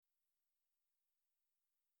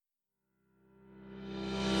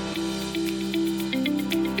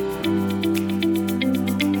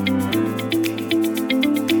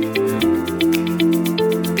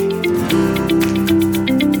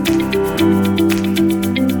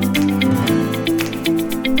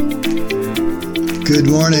Good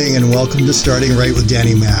morning and welcome to Starting Right with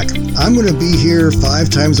Danny Mac. I'm going to be here 5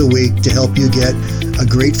 times a week to help you get a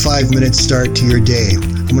great 5-minute start to your day.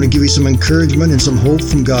 I'm going to give you some encouragement and some hope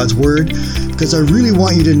from God's Word because I really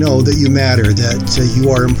want you to know that you matter, that you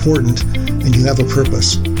are important and you have a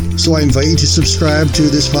purpose. So I invite you to subscribe to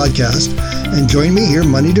this podcast and join me here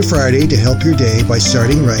Monday to Friday to help your day by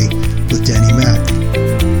starting right with Danny Mac.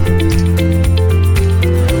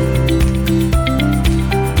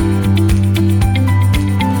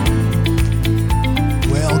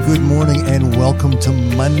 Good morning and welcome to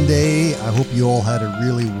Monday. I hope you all had a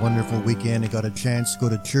really wonderful weekend and got a chance to go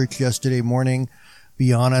to church yesterday morning.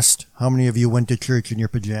 Be honest, how many of you went to church in your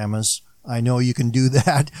pajamas? I know you can do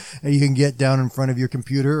that. And you can get down in front of your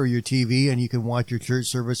computer or your TV and you can watch your church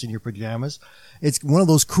service in your pajamas. It's one of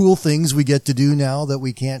those cool things we get to do now that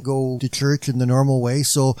we can't go to church in the normal way.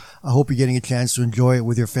 So I hope you're getting a chance to enjoy it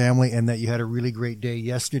with your family and that you had a really great day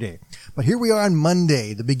yesterday. But here we are on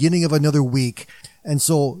Monday, the beginning of another week. And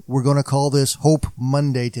so we're going to call this Hope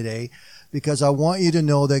Monday today because I want you to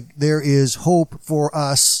know that there is hope for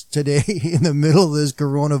us today in the middle of this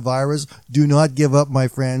coronavirus. Do not give up, my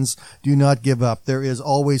friends. Do not give up. There is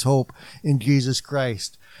always hope in Jesus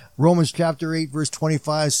Christ. Romans chapter 8 verse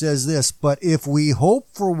 25 says this, "But if we hope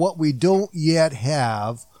for what we don't yet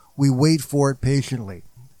have, we wait for it patiently."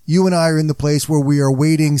 You and I are in the place where we are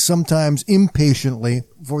waiting sometimes impatiently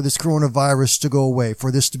for this coronavirus to go away,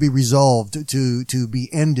 for this to be resolved, to be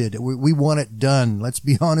ended. We want it done. Let's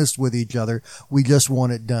be honest with each other. We just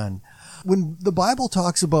want it done. When the Bible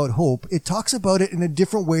talks about hope, it talks about it in a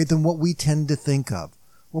different way than what we tend to think of.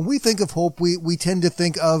 When we think of hope, we tend to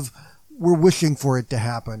think of we're wishing for it to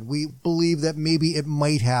happen. We believe that maybe it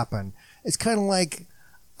might happen. It's kind of like,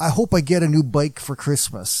 I hope I get a new bike for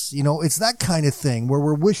Christmas. You know, it's that kind of thing where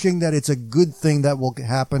we're wishing that it's a good thing that will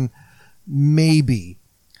happen. Maybe.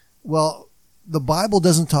 Well, the Bible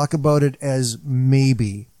doesn't talk about it as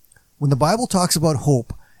maybe. When the Bible talks about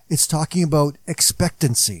hope, it's talking about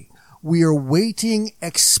expectancy. We are waiting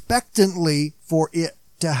expectantly for it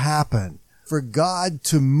to happen, for God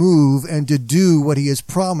to move and to do what He has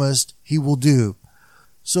promised He will do.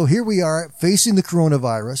 So here we are facing the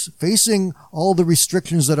coronavirus, facing all the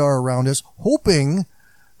restrictions that are around us, hoping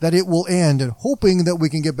that it will end and hoping that we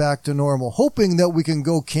can get back to normal, hoping that we can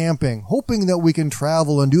go camping, hoping that we can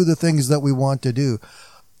travel and do the things that we want to do.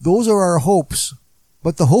 Those are our hopes.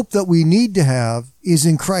 But the hope that we need to have is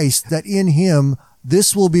in Christ, that in Him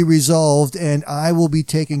this will be resolved and I will be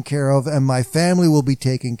taken care of and my family will be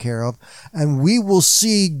taken care of and we will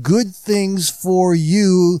see good things for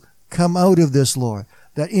you come out of this, Lord.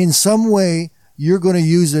 That in some way you're going to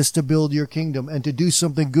use this to build your kingdom and to do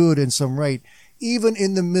something good and some right, even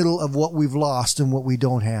in the middle of what we've lost and what we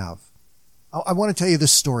don't have. I want to tell you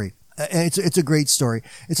this story. And it's a great story.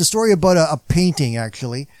 It's a story about a painting,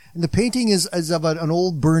 actually. And the painting is about an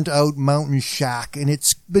old burnt out mountain shack, and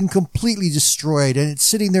it's been completely destroyed, and it's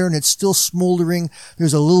sitting there and it's still smoldering.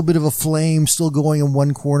 There's a little bit of a flame still going in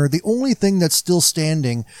one corner. The only thing that's still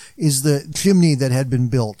standing is the chimney that had been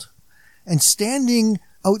built. And standing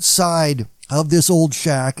outside of this old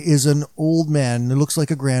shack is an old man that looks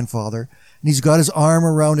like a grandfather, and he's got his arm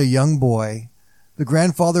around a young boy. The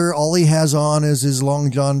grandfather, all he has on is his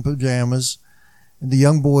long john pajamas, and the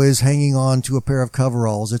young boy is hanging on to a pair of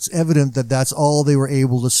coveralls. It's evident that that's all they were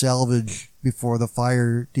able to salvage before the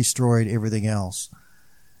fire destroyed everything else.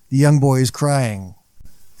 The young boy is crying,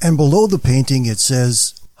 and below the painting it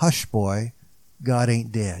says, "Hush, boy, God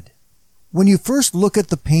ain't dead." When you first look at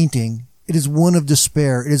the painting, it is one of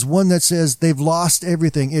despair. It is one that says they've lost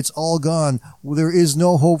everything. It's all gone. There is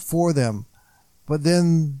no hope for them. But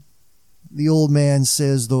then the old man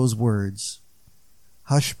says those words,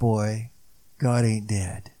 "Hush, boy, God ain't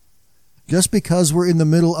dead." Just because we're in the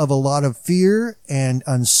middle of a lot of fear and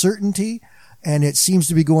uncertainty, and it seems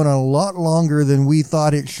to be going on a lot longer than we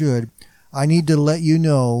thought it should, I need to let you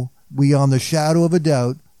know, beyond the shadow of a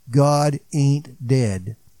doubt, God ain't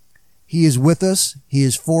dead. He is with us. He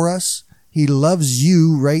is for us. He loves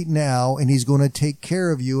you right now, and He's going to take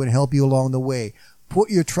care of you and help you along the way. Put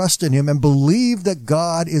your trust in Him and believe that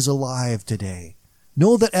God is alive today.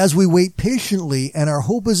 Know that as we wait patiently and our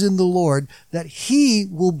hope is in the Lord, that He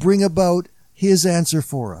will bring about His answer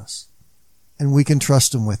for us. And we can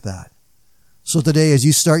trust Him with that. So today, as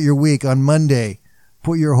you start your week on Monday,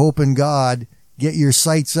 put your hope in God. Get your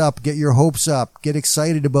sights up. Get your hopes up. Get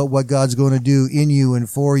excited about what God's going to do in you and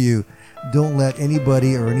for you. Don't let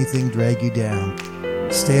anybody or anything drag you down.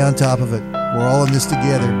 Stay on top of it. We're all in this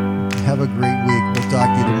together. Have a great week. We'll talk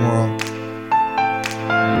to you tomorrow.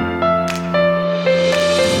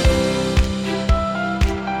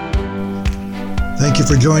 Thank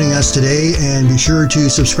you for joining us today, and be sure to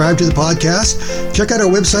subscribe to the podcast. Check out our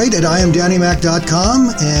website at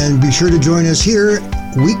IamDannyMac.com, and be sure to join us here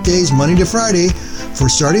weekdays, Monday to Friday, for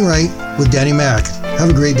Starting Right with Danny Mac. Have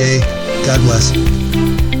a great day. God bless.